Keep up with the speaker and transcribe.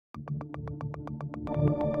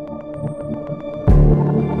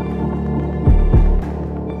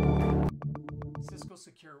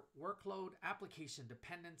Chapter, Workload, Application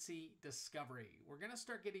Dependency, Discovery. We're going to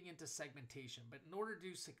start getting into segmentation, but in order to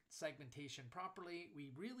do segmentation properly, we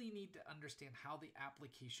really need to understand how the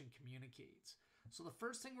application communicates. So the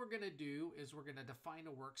first thing we're going to do is we're going to define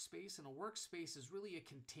a workspace, and a workspace is really a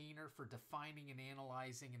container for defining and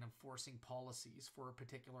analyzing and enforcing policies for a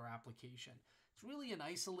particular application. It's really an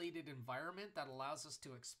isolated environment that allows us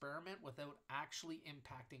to experiment without actually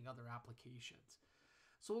impacting other applications.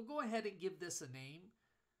 So we'll go ahead and give this a name,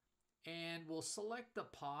 and we'll select the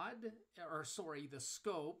the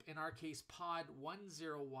scope, in our case pod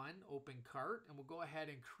 101 open cart, and we'll go ahead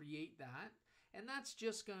and create that. And that's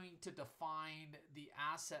just going to define the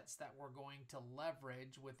assets that we're going to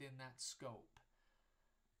leverage within that scope.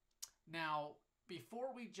 Now,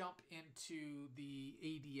 before we jump into the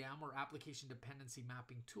ADM or Application Dependency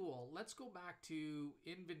Mapping tool, let's go back to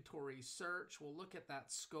Inventory Search. We'll look at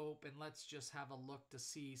that scope and let's just have a look to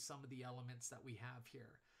see some of the elements that we have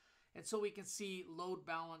here. And so we can see load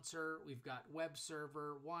balancer, we've got web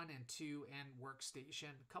server 1 and 2 and workstation,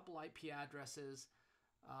 a couple IP addresses.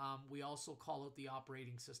 We also call out the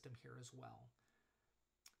operating system here as well.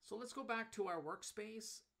 So let's go back to our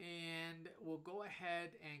workspace and we'll go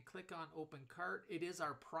ahead and click on Open Cart. It is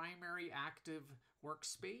our primary active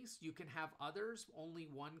workspace. You can have others, only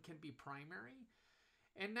one can be primary.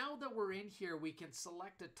 And now that we're in here, we can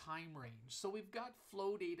select a time range. So we've got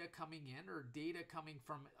flow data coming in, or data coming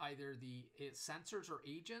from either the sensors or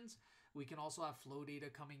agents. We can also have flow data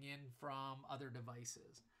coming in from other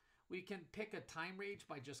devices. We can pick a time range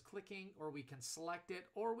by just clicking, or we can select it,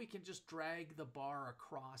 or we can just drag the bar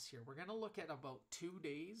across here. We're going to look at about 2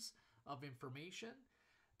 days of information.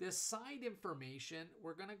 This side information,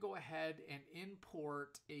 we're going to go ahead and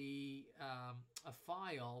import a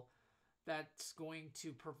file that's going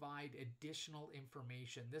to provide additional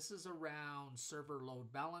information. This is around server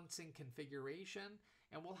load balancing configuration,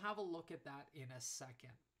 and we'll have a look at that in a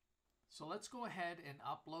second. So let's go ahead and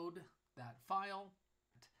upload that file.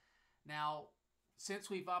 Now, since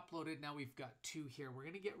we've uploaded, now we've got 2 here. We're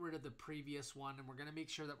going to get rid of the previous one, and we're going to make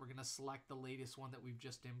sure that we're going to select the latest one that we've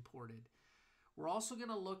just imported. We're also going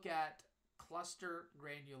to look at cluster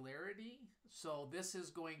granularity. So this is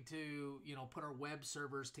going to, put our web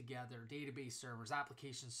servers together, database servers,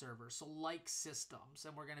 application servers, so like systems,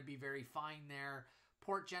 and we're going to be very fine there.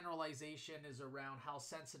 Port generalization is around how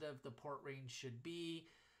sensitive the port range should be.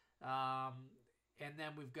 And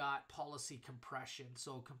then we've got policy compression.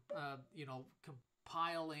 So,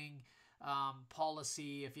 compiling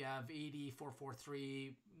policy, if you have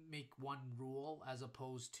 80.443, make one rule as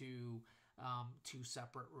opposed to 2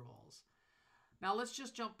 separate rules. Now let's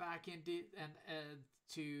just jump back into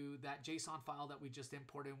to that JSON file that we just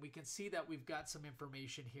imported. And we can see that we've got some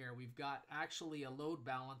information here. We've got actually a load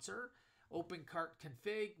balancer, open cart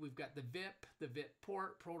config. We've got the VIP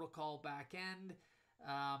port, protocol backend,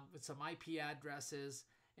 with some IP addresses,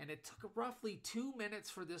 and it took roughly 2 minutes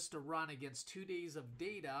for this to run against 2 days of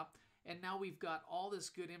data. And now we've got all this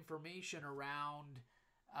good information around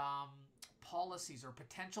policies or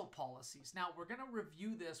potential policies. Now we're going to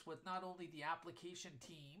review this with not only the application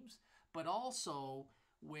teams, but also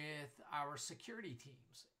with our security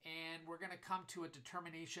teams. And we're going to come to a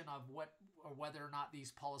determination of whether or not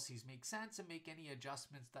these policies make sense and make any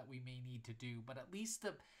adjustments that we may need to do. But at least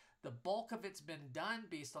the bulk of it's been done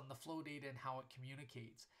based on the flow data and how it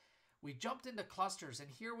communicates. We jumped into clusters, and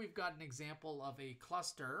here we've got an example of a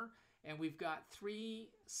cluster, and we've got 3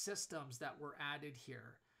 systems that were added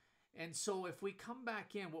here. And so if we come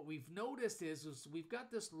back in, what we've noticed is we've got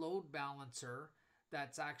this load balancer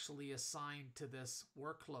that's actually assigned to this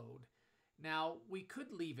workload. Now, we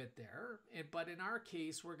could leave it there, but in our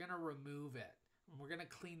case, we're going to remove it. And we're going to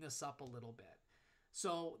clean this up a little bit.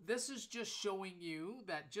 So this is just showing you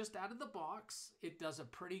that just out of the box, it does a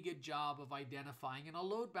pretty good job of identifying, and a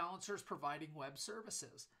load balancer is providing web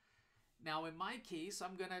services. Now, in my case,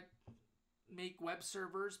 I'm going to make web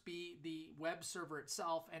servers be the web server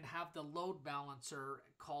itself and have the load balancer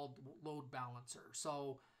called load balancer.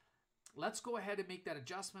 So let's go ahead and make that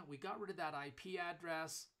adjustment. We got rid of that IP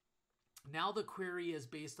address. Now the query is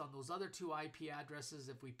based on those other 2 IP addresses.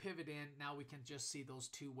 If we pivot in, now we can just see those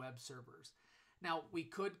 2 web servers. Now we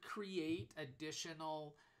could create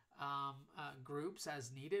additional groups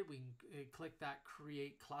as needed. We can click that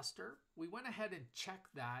create cluster. We went ahead and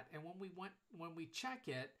checked that, and when we check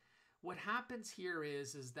it, what happens here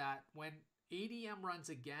is that when ADM runs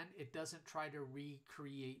again, it doesn't try to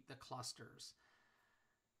recreate the clusters.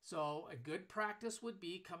 So a good practice would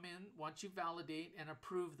be come in once you validate and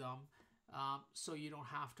approve them, so you don't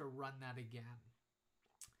have to run that again.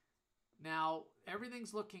 Now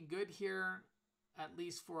everything's looking good here. at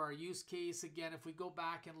least for our use case. Again, if we go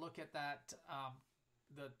back and look at that,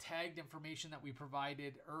 the tagged information that we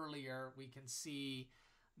provided earlier, we can see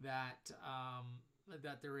that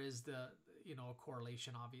that there is the a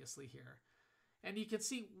correlation obviously here, and you can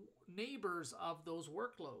see neighbors of those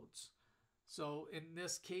workloads. So in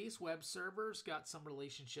this case, web servers got some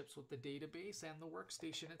relationships with the database and the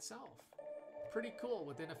workstation itself. Pretty cool.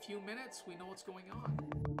 Within a few minutes, we know what's going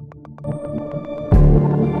on.